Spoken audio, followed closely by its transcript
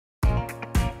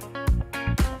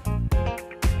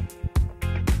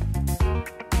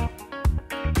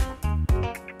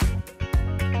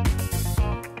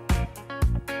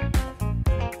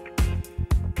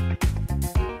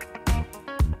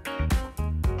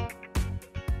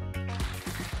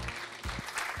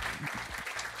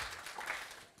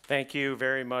Thank you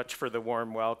very much for the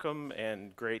warm welcome,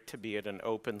 and great to be at an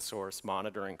open source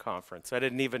monitoring conference. I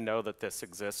didn't even know that this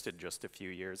existed just a few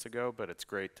years ago, but it's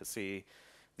great to see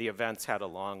the events had a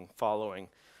long following.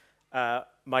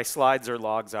 My slides are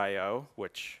logs.io,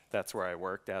 which that's where I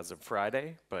worked as of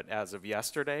Friday, but as of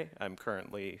yesterday, I'm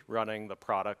currently running the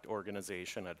product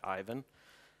organization at Ivan.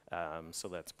 So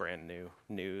that's brand new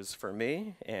news for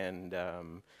me, and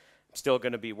I'm still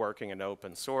going to be working in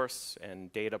open source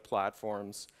and data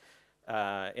platforms.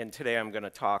 And today I'm going to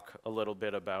talk a little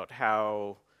bit about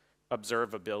how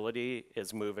observability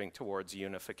is moving towards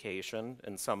unification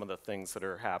and some of the things that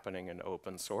are happening in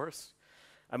open source.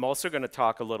 I'm also going to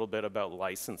talk a little bit about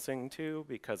licensing too,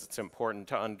 because it's important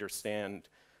to understand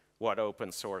what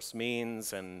open source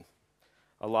means, and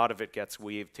a lot of it gets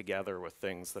weaved together with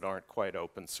things that aren't quite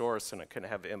open source, and it can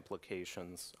have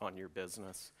implications on your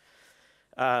business.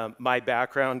 My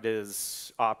background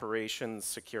is operations,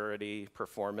 security,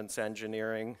 performance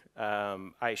engineering.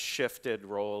 I shifted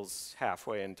roles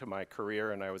halfway into my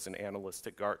career, and I was an analyst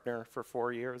at Gartner for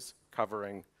 4 years,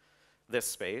 covering this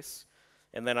space.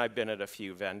 And then I've been at a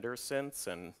few vendors since,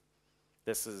 and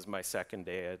this is my second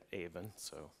day at Avon,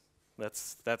 so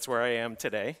that's where I am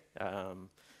today.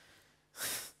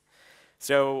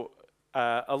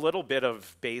 A little bit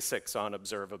of basics on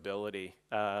observability.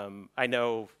 I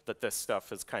know that this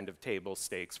stuff is kind of table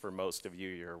stakes for most of you.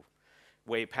 You're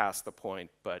way past the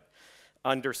point, but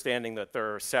understanding that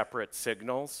there are separate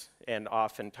signals and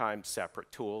oftentimes separate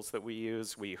tools that we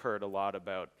use. We heard a lot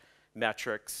about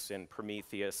metrics in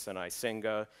Prometheus and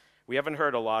Isinga. We haven't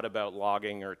heard a lot about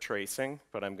logging or tracing,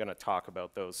 but I'm going to talk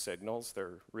about those signals.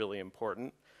 They're really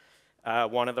important.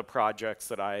 One of the projects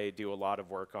that I do a lot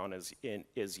of work on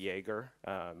is Jaeger.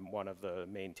 One of the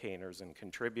maintainers and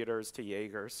contributors to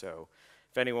Jaeger. So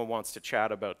if anyone wants to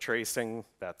chat about tracing,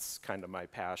 that's kind of my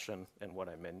passion and what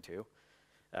I'm into,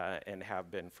 and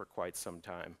have been for quite some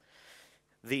time.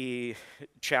 The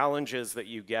challenges that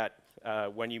you get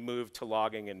when you move to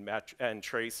logging and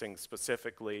tracing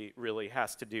specifically really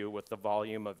has to do with the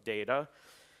volume of data.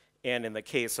 And in the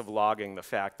case of logging, the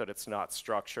fact that it's not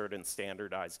structured and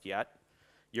standardized yet.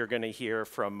 You're going to hear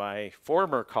from my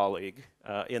former colleague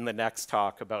in the next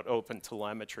talk about open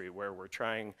telemetry, where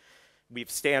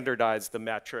we've standardized the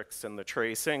metrics and the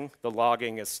tracing. The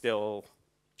logging is still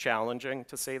challenging,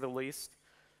 to say the least.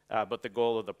 But the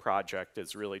goal of the project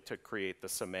is really to create the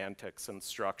semantics and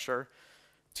structure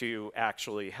to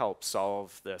actually help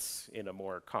solve this in a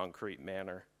more concrete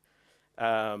manner.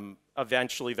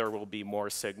 Eventually, there will be more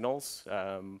signals.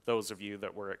 Those of you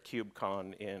that were at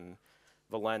KubeCon in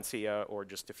Valencia or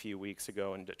just a few weeks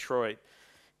ago in Detroit,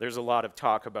 there's a lot of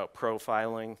talk about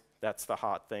profiling. That's the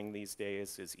hot thing these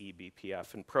days, is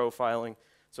eBPF and profiling.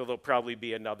 So there'll probably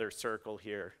be another circle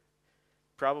here.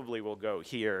 Probably will go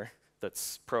here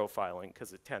that's profiling,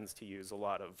 because it tends to use a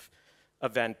lot of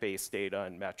event-based data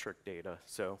and metric data.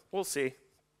 So we'll see.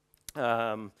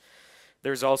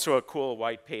 There's also a cool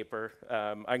white paper.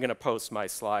 I'm going to post my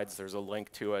slides. There's a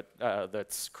link to it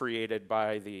that's created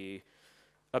by the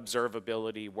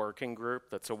Observability Working Group.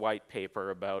 That's a white paper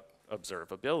about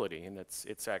observability, and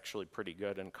it's actually pretty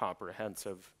good and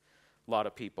comprehensive. A lot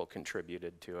of people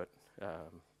contributed to it.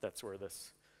 That's where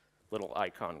this little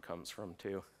icon comes from,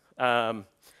 too.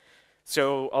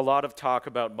 So a lot of talk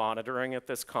about monitoring at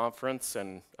this conference,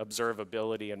 and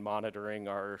observability and monitoring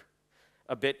are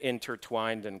a bit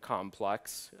intertwined and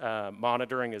complex.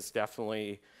 Monitoring is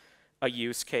definitely a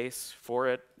use case for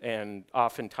it, and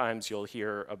oftentimes you'll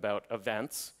hear about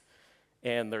events.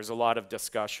 And there's a lot of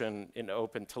discussion in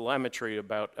open telemetry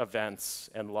about events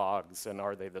and logs, and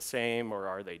are they the same or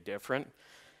are they different?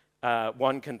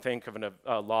 One can think of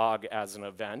a log as an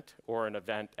event or an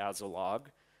event as a log.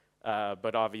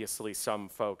 But obviously some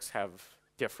folks have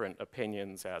different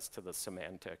opinions as to the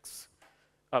semantics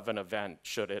of an event.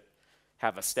 Should it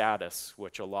have a status,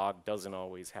 which a log doesn't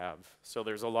always have? So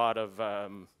there's a lot of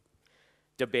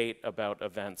debate about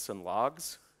events and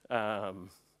logs. And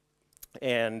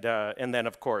then,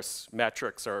 of course,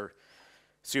 metrics are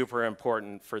super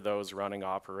important for those running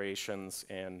operations.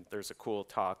 And there's a cool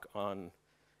talk on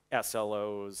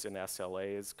SLOs and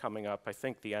SLAs coming up, I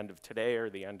think the end of today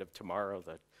or the end of tomorrow,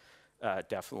 that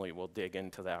definitely we'll dig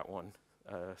into that one.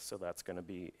 So that's going to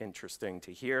be interesting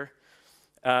to hear.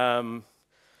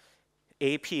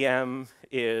 APM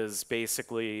is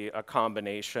basically a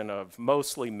combination of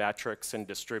mostly metrics and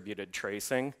distributed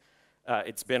tracing.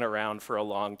 It's been around for a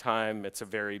long time. It's a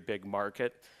very big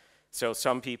market. So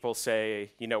some people say,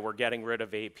 we're getting rid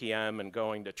of APM and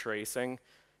going to tracing.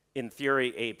 In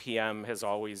theory, APM has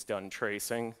always done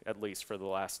tracing, at least for the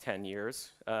last 10 years.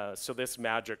 So this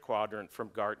magic quadrant from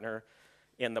Gartner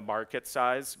in the market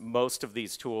size, most of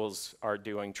these tools are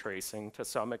doing tracing to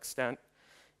some extent.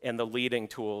 And the leading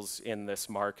tools in this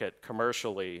market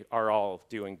commercially are all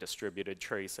doing distributed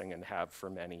tracing and have for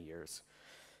many years.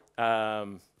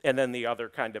 And then the other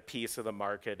kind of piece of the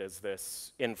market is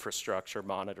this infrastructure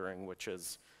monitoring, which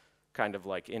is kind of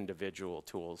like individual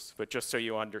tools. But just so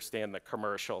you understand the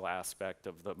commercial aspect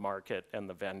of the market and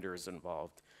the vendors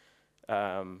involved.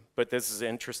 But this is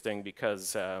interesting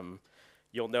because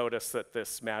you'll notice that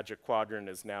this Magic Quadrant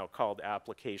is now called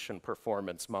Application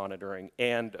Performance Monitoring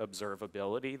and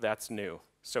Observability. That's new.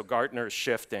 So Gartner's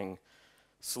shifting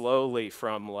slowly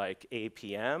from like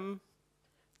APM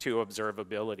to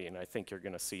observability, and I think you're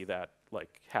going to see that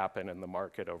like happen in the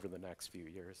market over the next few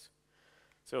years.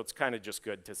 So it's kind of just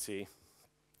good to see.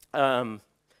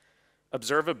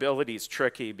 Observability is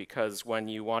tricky because when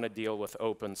you want to deal with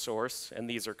open source, and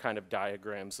these are kind of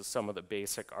diagrams of some of the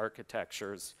basic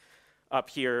architectures. Up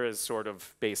here is sort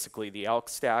of basically the Elk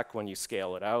stack. When you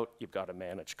scale it out, you've got to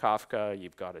manage Kafka,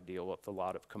 you've got to deal with a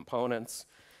lot of components.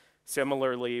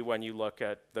 Similarly, when you look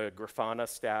at the Grafana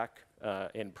stack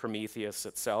in Prometheus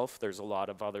itself, there's a lot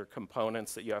of other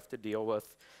components that you have to deal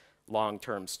with.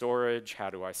 Long-term storage, how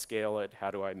do I scale it,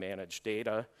 how do I manage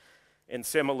data? And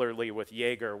similarly with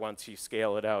Jaeger, once you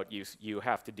scale it out, you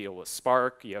have to deal with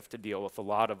Spark, you have to deal with a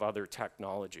lot of other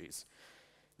technologies.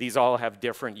 These all have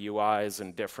different UIs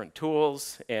and different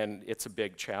tools, and it's a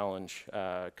big challenge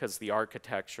because the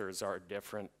architectures are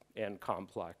different and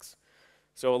complex.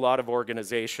 So a lot of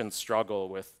organizations struggle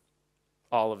with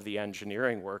all of the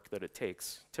engineering work that it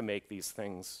takes to make these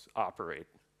things operate.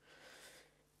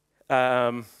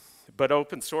 But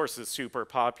open source is super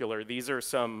popular. These are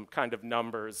some kind of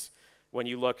numbers when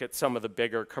you look at some of the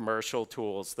bigger commercial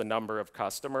tools, the number of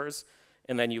customers,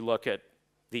 and then you look at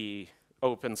the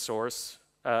open source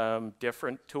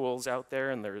different tools out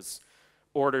there, and there's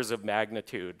orders of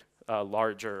magnitude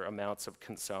larger amounts of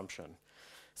consumption.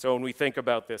 So when we think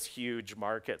about this huge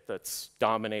market that's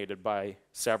dominated by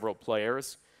several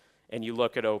players, and you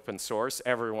look at open source,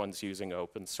 everyone's using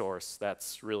open source.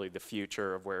 That's really the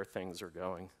future of where things are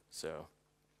going. So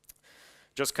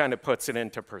just kind of puts it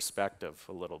into perspective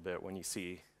a little bit when you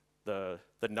see the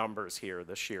numbers here,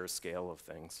 the sheer scale of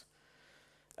things.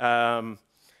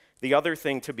 The other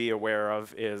thing to be aware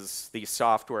of is the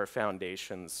software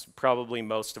foundations. Probably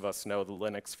most of us know the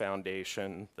Linux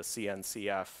Foundation, the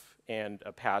CNCF, and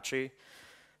Apache.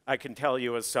 I can tell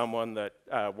you as someone that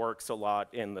works a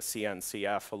lot in the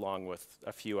CNCF along with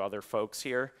a few other folks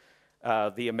here,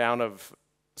 the amount of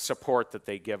support that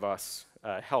they give us,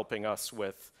 helping us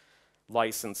with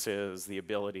licenses, the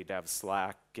ability to have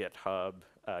Slack, GitHub,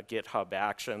 GitHub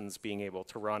Actions, being able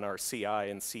to run our CI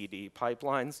and CD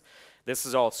pipelines. This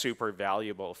is all super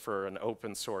valuable for an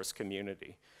open source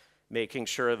community, making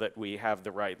sure that we have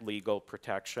the right legal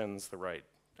protections, the right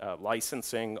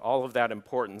licensing. All of that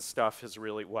important stuff is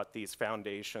really what these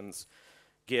foundations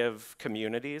give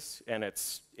communities, and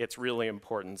it's really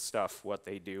important stuff what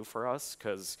they do for us,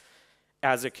 because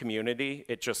as a community,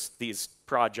 these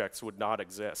projects would not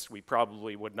exist. We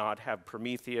probably would not have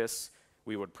Prometheus,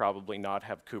 we would probably not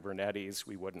have Kubernetes,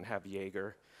 we wouldn't have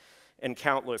Jaeger, and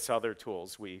countless other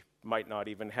tools. We might not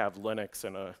even have Linux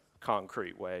in a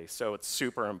concrete way. So it's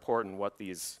super important what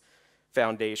these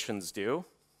foundations do.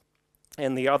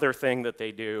 And the other thing that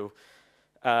they do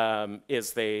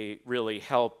is they really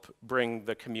help bring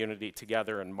the community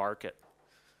together and market.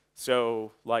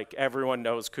 So like everyone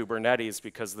knows Kubernetes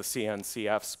because the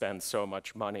CNCF spends so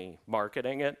much money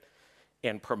marketing it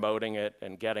and promoting it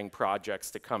and getting projects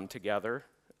to come together.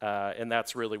 And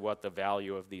that's really what the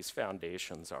value of these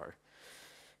foundations are.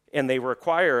 And they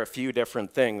require a few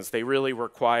different things. They really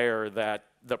require that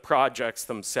the projects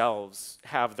themselves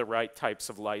have the right types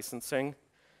of licensing.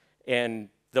 And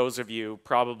those of you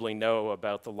probably know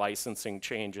about the licensing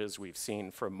changes we've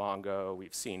seen from Mongo,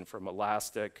 we've seen from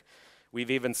Elastic.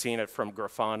 We've even seen it from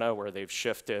Grafana where they've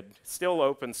shifted, still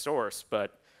open source,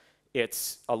 but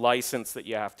it's a license that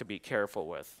you have to be careful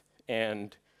with.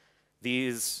 And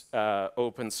these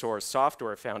open source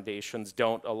software foundations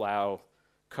don't allow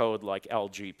code like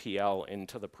LGPL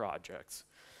into the projects.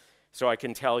 So I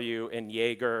can tell you in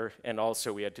Jaeger, and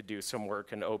also we had to do some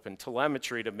work in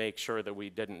OpenTelemetry to make sure that we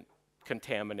didn't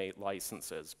contaminate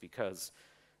licenses, because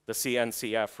the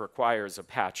CNCF requires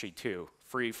Apache 2,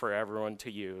 free for everyone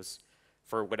to use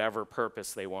for whatever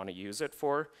purpose they want to use it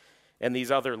for. And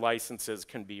these other licenses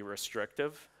can be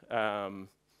restrictive.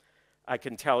 I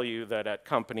can tell you that at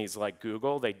companies like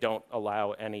Google, they don't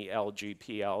allow any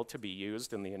LGPL to be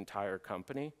used in the entire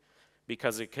company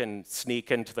because it can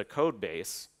sneak into the code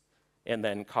base and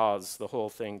then cause the whole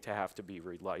thing to have to be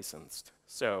relicensed.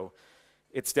 So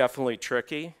It's definitely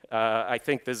tricky. I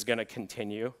think this is going to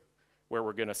continue, where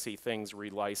we're going to see things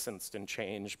relicensed and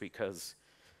changed because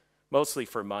mostly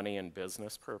for money and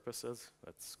business purposes.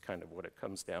 That's kind of what it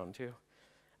comes down to.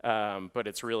 But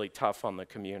it's really tough on the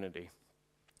community.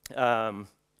 So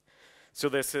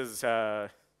this is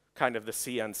kind of the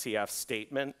CNCF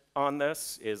statement on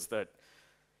this, is that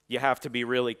you have to be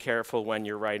really careful when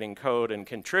you're writing code and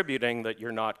contributing that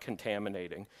you're not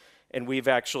contaminating. And we've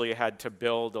actually had to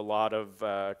build a lot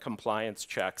of compliance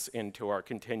checks into our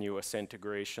continuous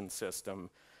integration system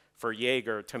for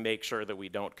Jaeger to make sure that we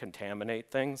don't contaminate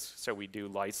things. So we do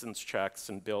license checks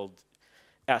and build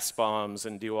SBOMs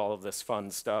and do all of this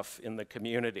fun stuff in the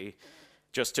community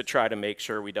just to try to make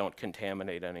sure we don't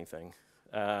contaminate anything.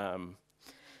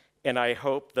 And I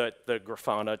hope that the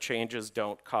Grafana changes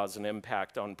don't cause an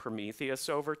impact on Prometheus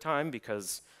over time,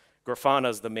 because Grafana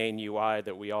is the main UI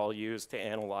that we all use to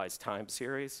analyze time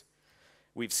series.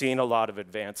 We've seen a lot of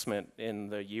advancement in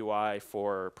the UI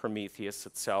for Prometheus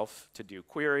itself to do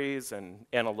queries and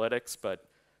analytics, but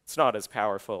it's not as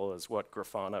powerful as what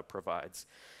Grafana provides.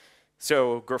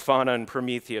 So Grafana and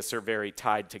Prometheus are very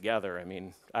tied together. I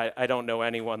mean, I don't know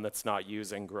anyone that's not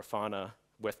using Grafana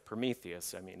with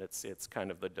Prometheus. I mean, it's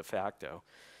kind of the de facto.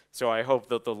 So I hope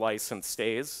that the license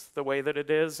stays the way that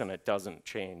it is and it doesn't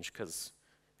change, because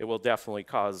it will definitely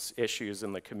cause issues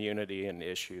in the community and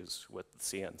issues with the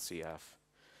CNCF.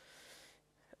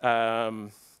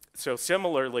 So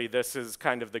similarly, this is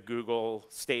kind of the Google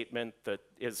statement that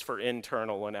is for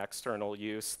internal and external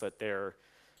use, that they're,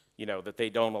 that they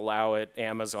don't allow it.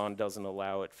 Amazon doesn't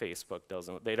allow it. Facebook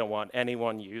doesn't. They don't want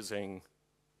anyone using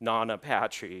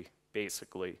non-Apache,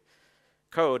 basically,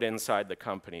 code inside the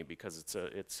company, because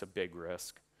it's a big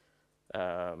risk.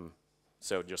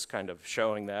 So just kind of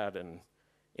showing that and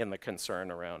in the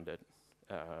concern around it.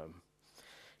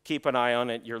 Keep an eye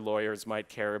on it. Your lawyers might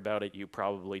care about it. You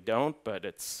probably don't, but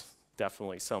it's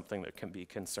definitely something that can be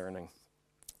concerning.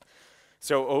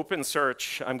 So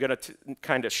OpenSearch, I'm going to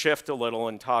kind of shift a little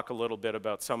and talk a little bit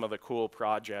about some of the cool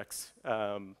projects.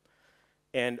 And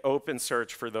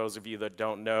OpenSearch, for those of you that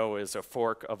don't know, is a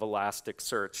fork of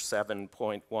Elasticsearch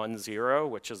 7.10,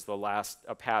 which is the last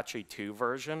Apache 2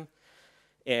 version.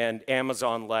 And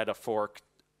Amazon led a fork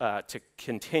to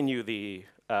continue the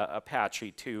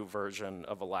Apache 2 version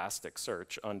of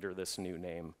Elasticsearch under this new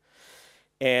name.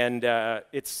 And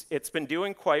it's been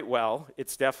doing quite well.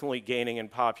 It's definitely gaining in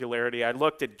popularity. I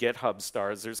looked at GitHub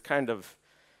stars.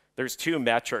 There's two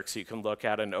metrics you can look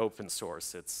at in open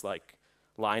source. It's like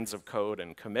lines of code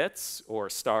and commits, or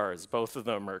stars. Both of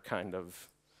them are kind of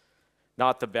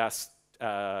not the best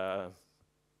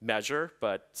measure,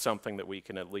 but something that we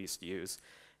can at least use.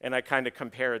 And I kind of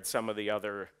compared some of the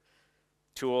other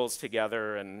tools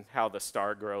together and how the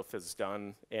star growth is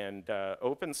done. And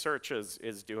OpenSearch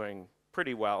is doing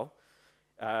pretty well.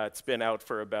 It's been out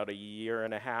for about a year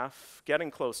and a half,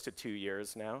 getting close to 2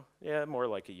 years now. Yeah, more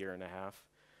like a year and a half.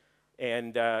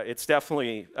 And it's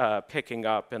definitely picking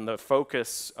up. And the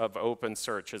focus of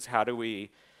OpenSearch is how do we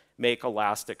make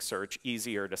Elasticsearch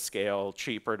easier to scale,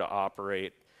 cheaper to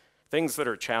operate, things that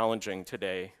are challenging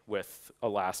today with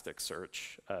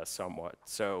Elasticsearch somewhat.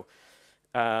 So,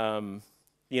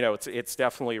 it's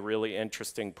definitely a really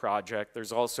interesting project.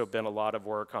 There's also been a lot of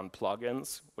work on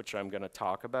plugins, which I'm going to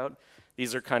talk about.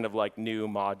 These are kind of like new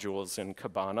modules in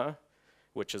Kibana,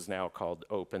 which is now called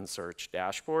OpenSearch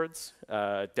Dashboards.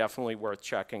 Definitely worth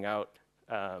checking out.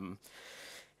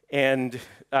 And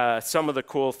some of the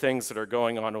cool things that are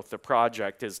going on with the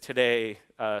project is today,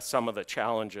 some of the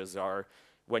challenges are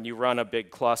when you run a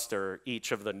big cluster,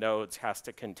 each of the nodes has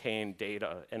to contain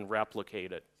data and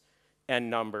replicate it n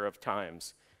number of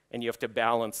times. And you have to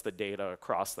balance the data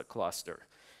across the cluster.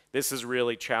 This is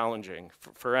really challenging.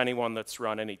 For anyone that's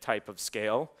run any type of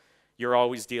scale, you're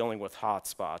always dealing with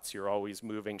hotspots. You're always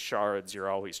moving shards. You're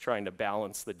always trying to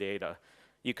balance the data.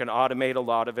 You can automate a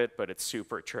lot of it, but it's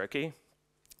super tricky.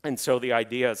 And so the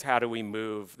idea is, how do we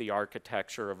move the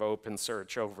architecture of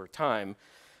OpenSearch over time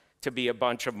to be a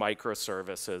bunch of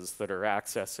microservices that are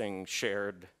accessing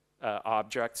shared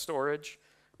object storage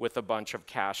with a bunch of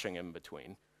caching in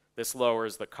between. This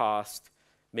lowers the cost,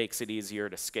 makes it easier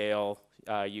to scale.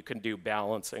 You can do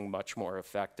balancing much more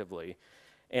effectively.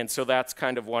 And so that's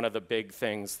kind of one of the big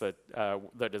things that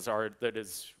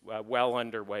is well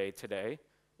underway today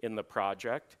in the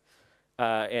project.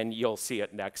 And you'll see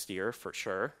it next year for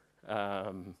sure.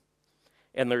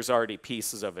 And there's already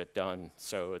pieces of it done.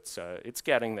 So it's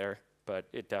getting there, but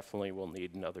it definitely will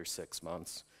need another 6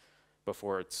 months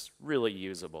before it's really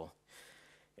usable.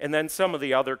 And then some of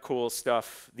the other cool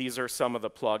stuff, these are some of the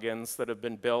plugins that have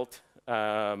been built.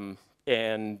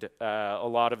 And a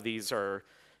lot of these are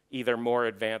either more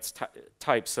advanced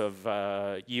types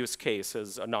of use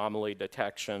cases, anomaly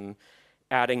detection,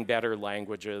 adding better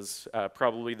languages.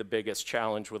 Probably the biggest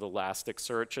challenge with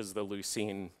Elasticsearch is the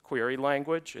Lucene query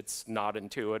language. It's not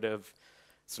intuitive.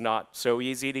 It's not so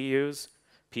easy to use.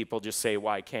 People just say,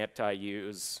 why can't I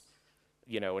use,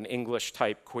 an English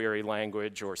type query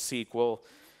language or SQL?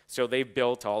 So they've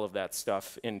built all of that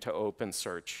stuff into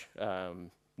OpenSearch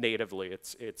natively.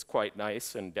 It's quite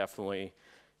nice and definitely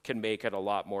can make it a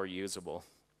lot more usable.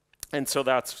 And so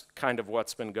that's kind of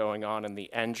what's been going on in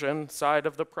the engine side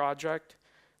of the project.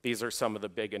 These are some of the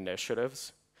big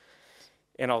initiatives.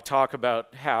 And I'll talk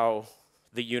about how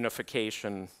the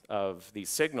unification of these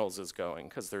signals is going,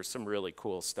 because there's some really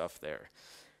cool stuff there.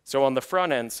 So on the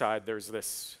front end side, there's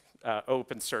this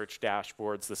OpenSearch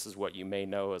dashboards. This is what you may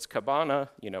know as Kibana,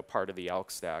 part of the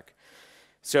Elk stack.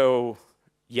 So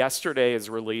yesterday's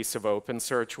release of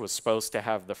OpenSearch was supposed to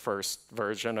have the first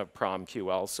version of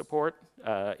PromQL support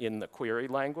in the query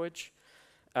language.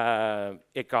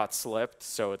 It got slipped,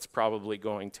 so it's probably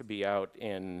going to be out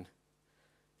in,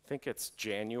 I think it's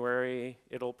January,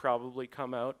 it'll probably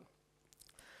come out.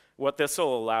 What this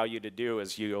will allow you to do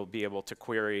is you'll be able to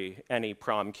query any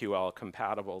PromQL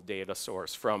compatible data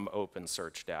source from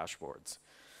OpenSearch dashboards.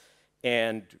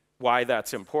 And why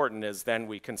that's important is then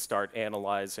we can start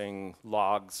analyzing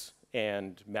logs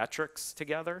and metrics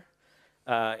together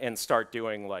and start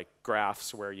doing like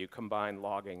graphs where you combine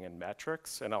logging and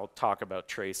metrics. And I'll talk about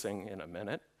tracing in a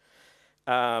minute.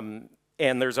 And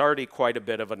there's already quite a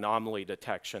bit of anomaly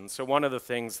detection. So one of the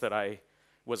things that I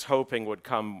was hoping would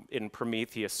come in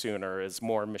Prometheus sooner is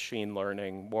more machine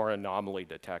learning, more anomaly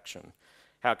detection.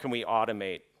 How can we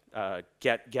automate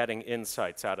getting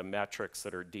insights out of metrics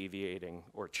that are deviating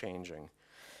or changing?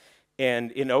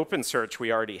 And in OpenSearch,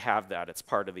 we already have that. It's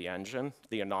part of the engine,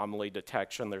 the anomaly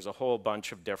detection. There's a whole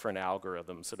bunch of different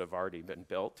algorithms that have already been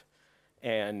built.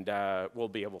 And we'll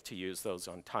be able to use those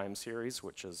on time series,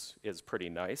 which is pretty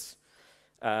nice.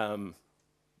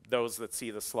 Those that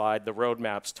see the slide, the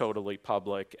roadmap's totally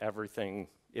public. Everything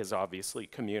is obviously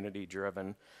community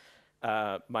driven.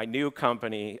 My new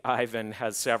company, Ivan,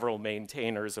 has several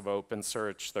maintainers of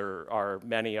OpenSearch. There are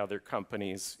many other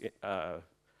companies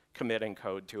committing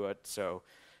code to it, so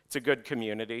it's a good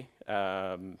community.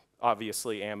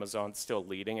 Obviously, Amazon's still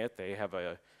leading it. They have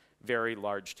a very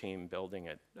large team building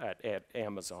it at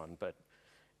Amazon, but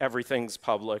everything's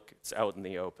public. It's out in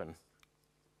the open.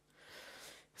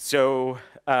 So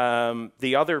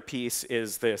the other piece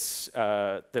is this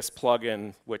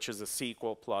plugin, which is a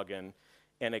SQL plugin,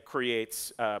 and it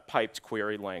creates piped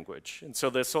query language. And so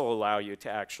this will allow you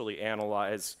to actually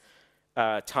analyze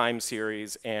time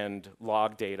series and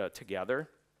log data together.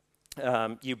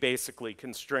 You basically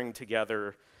can string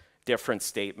together different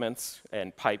statements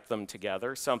and pipe them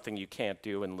together, something you can't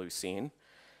do in Lucene.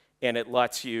 And it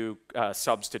lets you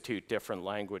substitute different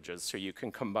languages, so you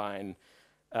can combine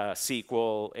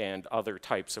SQL and other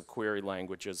types of query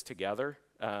languages together.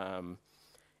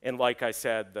 And like I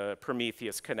said, the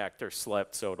Prometheus connector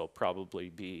slipped, so it'll probably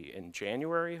be in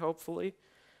January, hopefully.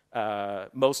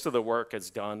 Most of the work is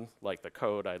done, like the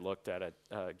code. I looked at it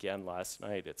again last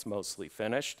night. It's mostly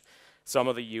finished. Some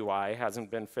of the UI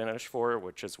hasn't been finished for it,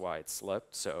 which is why it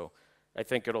slipped. So I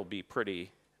think it'll be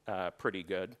pretty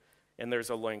good. And there's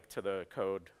a link to the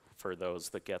code for those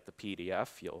that get the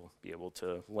PDF. You'll be able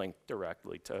to link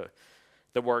directly to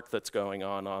the work that's going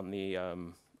on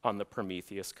the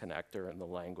Prometheus connector and the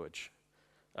language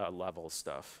level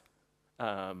stuff.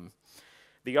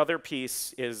 The other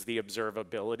piece is the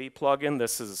observability plugin.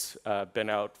 This has been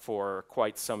out for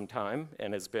quite some time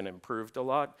and has been improved a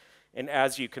lot. And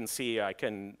as you can see, I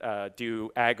can do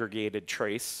aggregated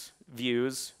trace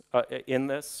views in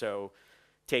this. So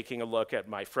taking a look at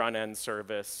my front-end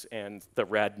service and the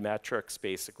red metrics,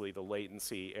 basically the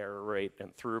latency, error rate,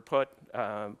 and throughput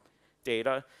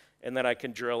data. And then I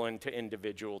can drill into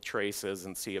individual traces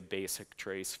and see a basic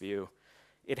trace view.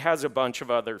 It has a bunch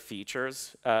of other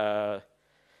features.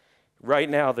 Right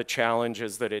now, the challenge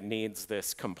is that it needs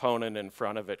this component in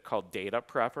front of it called data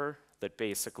prepper that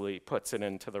basically puts it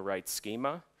into the right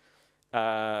schema.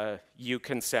 You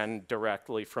can send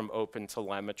directly from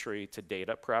OpenTelemetry to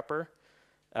data prepper.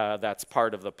 That's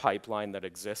part of the pipeline that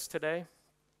exists today.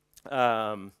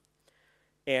 And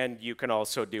you can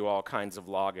also do all kinds of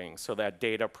logging. So that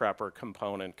data prepper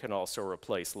component can also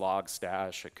replace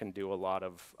Logstash. It can do a lot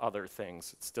of other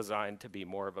things. It's designed to be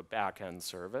more of a back-end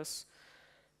service.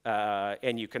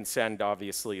 And you can send,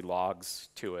 obviously, logs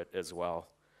to it as well.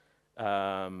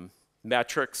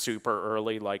 Metrics, super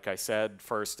early, like I said.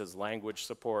 First is language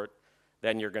support.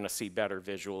 Then you're going to see better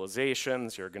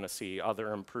visualizations. You're going to see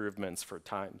other improvements for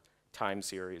time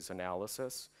series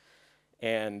analysis.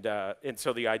 And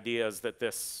so the idea is that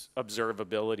this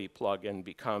observability plugin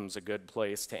becomes a good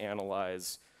place to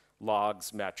analyze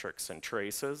logs, metrics, and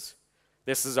traces.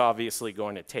 This is obviously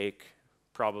going to take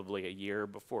probably a year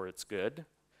before it's good.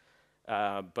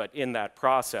 But in that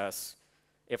process,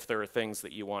 if there are things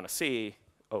that you want to see,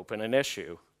 open an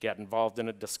issue, get involved in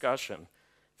a discussion.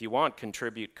 If you want,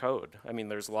 contribute code. I mean,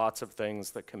 there's lots of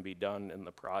things that can be done in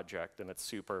the project, and it's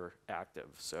super active.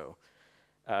 So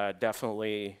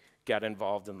definitely get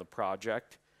involved in the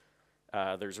project.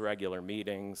 There's regular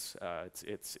meetings.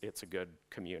 It's a good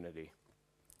community.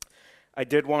 I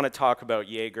did want to talk about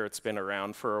Jaeger. It's been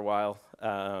around for a while,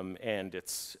 and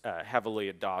it's heavily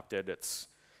adopted. It's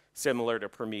similar to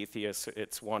Prometheus.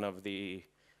 It's one of the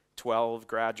 12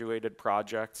 graduated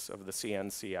projects of the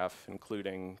CNCF,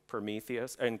 including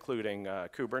Prometheus, including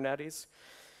Kubernetes.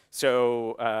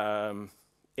 So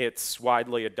it's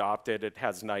widely adopted. It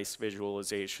has nice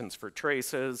visualizations for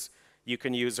traces. You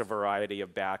can use a variety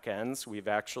of backends. We've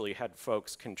actually had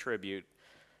folks contribute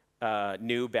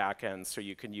new backends. So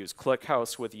you can use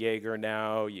ClickHouse with Jaeger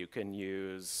now. You can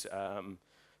use,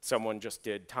 someone just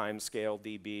did Timescale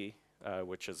DB,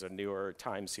 which is a newer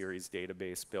time series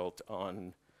database built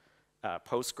on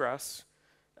Postgres.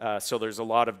 So there's a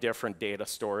lot of different data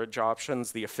storage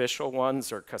options. The official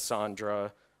ones are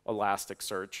Cassandra,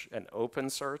 Elasticsearch, and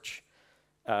OpenSearch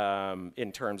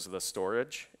in terms of the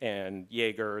storage. And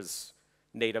Jaeger's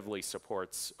natively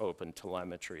supports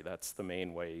OpenTelemetry. That's the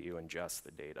main way you ingest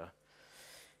the data.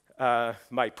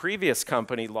 My previous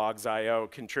company, Logs.io,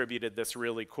 contributed this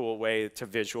really cool way to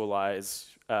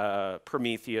visualize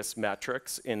Prometheus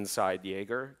metrics inside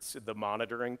Jaeger. It's the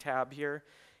monitoring tab here.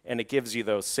 And it gives you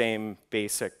those same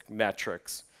basic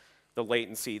metrics, the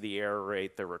latency, the error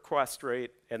rate, the request rate,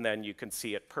 and then you can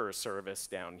see it per service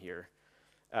down here.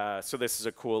 So this is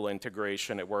a cool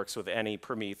integration. It works with any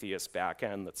Prometheus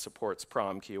backend that supports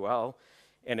PromQL,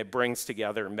 and it brings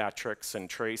together metrics and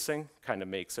tracing, kind of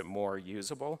makes it more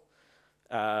usable.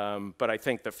 But I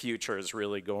think the future is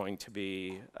really going to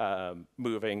be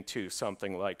moving to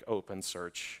something like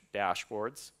OpenSearch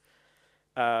dashboards.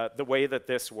 The way that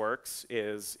this works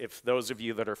is, if those of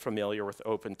you that are familiar with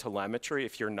OpenTelemetry,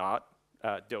 if you're not,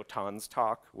 Dotan's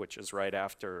talk, which is right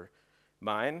after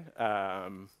mine,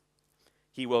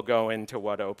 he will go into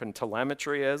what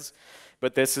OpenTelemetry is.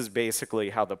 But this is basically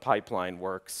how the pipeline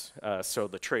works. So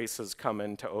the traces come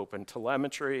into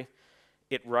OpenTelemetry.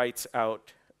 It writes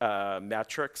out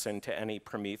metrics into any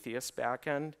Prometheus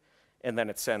backend, and then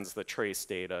it sends the trace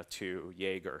data to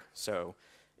Jaeger. So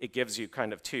it gives you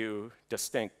kind of two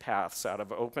distinct paths out of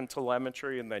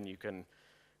OpenTelemetry, and then you can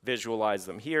visualize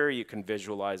them here. You can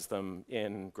visualize them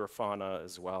in Grafana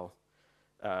as well,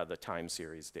 the time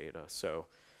series data. So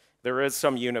there is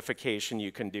some unification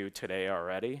you can do today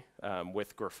already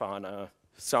with Grafana,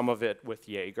 some of it with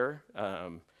Jaeger.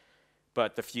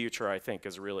 But the future, I think,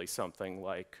 is really something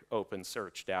like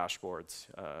OpenSearch dashboards,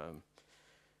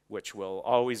 which will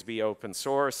always be open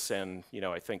source and,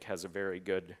 I think has a very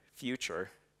good future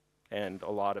and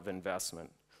a lot of investment.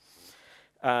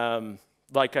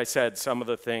 Like I said, some of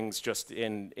the things just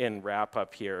in wrap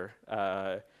up here,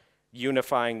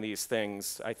 unifying these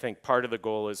things, I think part of the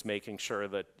goal is making sure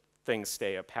that things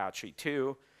stay Apache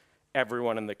 2.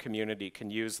 Everyone in the community can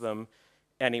use them.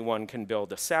 Anyone can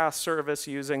build a SaaS service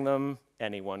using them.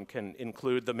 Anyone can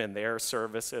include them in their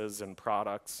services and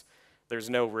products. There's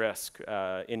no risk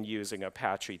in using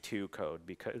Apache 2 code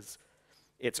because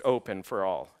it's open for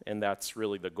all, and that's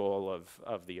really the goal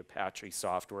of the Apache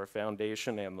Software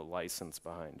Foundation and the license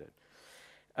behind it.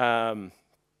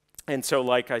 And so,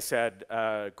 like I said,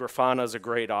 Grafana is a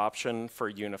great option for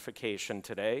unification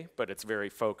today, but it's very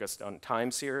focused on time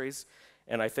series,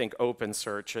 and I think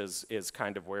OpenSearch is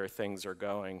kind of where things are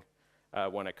going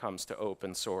when it comes to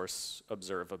open source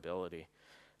observability.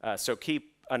 So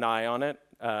keep an eye on it.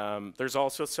 There's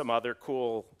also some other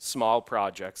cool small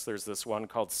projects. There's this one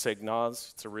called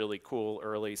Signos. It's a really cool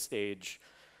early stage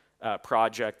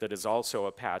project that is also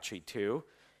Apache 2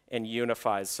 and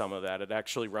unifies some of that. It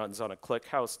actually runs on a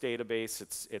ClickHouse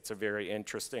database. It's a very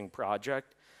interesting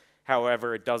project.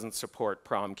 However, it doesn't support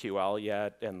PromQL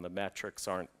yet, and the metrics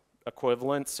aren't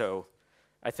equivalent. So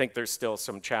I think there's still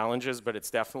some challenges, but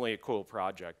it's definitely a cool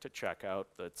project to check out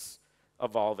that's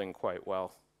evolving quite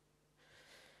well.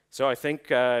 So I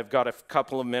think I've got a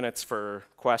couple of minutes for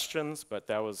questions, but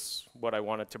that was what I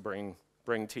wanted to bring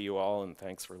to you all, and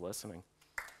thanks for listening.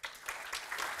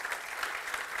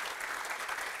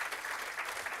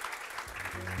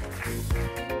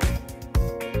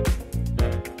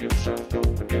 Yourself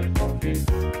open and funky.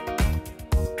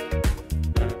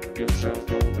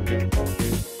 Yourself open and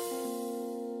funky.